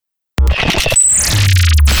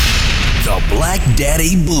Black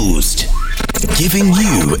Daddy Boost, giving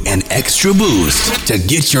you an extra boost to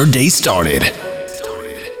get your day started.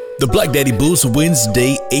 The Black Daddy Boost,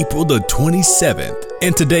 Wednesday, April the 27th,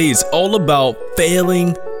 and today is all about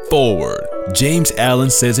failing forward. James Allen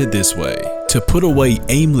says it this way: to put away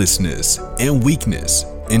aimlessness and weakness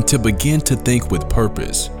and to begin to think with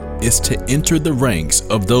purpose is to enter the ranks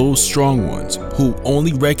of those strong ones who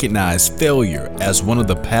only recognize failure as one of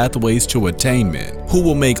the pathways to attainment, who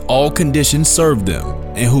will make all conditions serve them,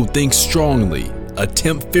 and who think strongly,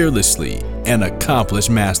 attempt fearlessly, and accomplish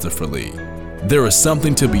masterfully. There is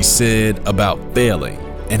something to be said about failing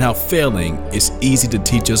and how failing is easy to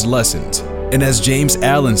teach us lessons. And as James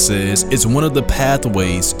Allen says, it's one of the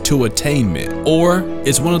pathways to attainment, or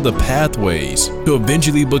it's one of the pathways to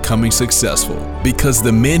eventually becoming successful. Because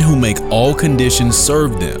the men who make all conditions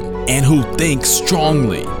serve them, and who think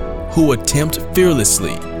strongly, who attempt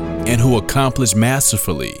fearlessly, and who accomplish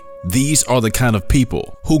masterfully, these are the kind of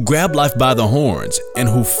people who grab life by the horns and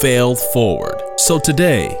who fail forward. So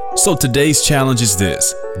today's challenge is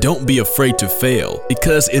this: don't be afraid to fail,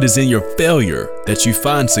 because it is in your failure that you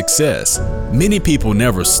find success. Many people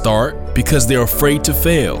never start because they're afraid to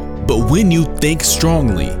fail. But when you think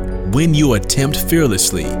strongly, when you attempt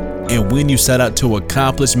fearlessly, and when you set out to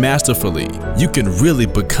accomplish masterfully, you can really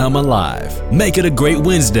become alive. Make it a great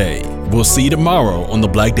Wednesday. We'll see you tomorrow on the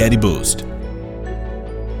Black Daddy Boost.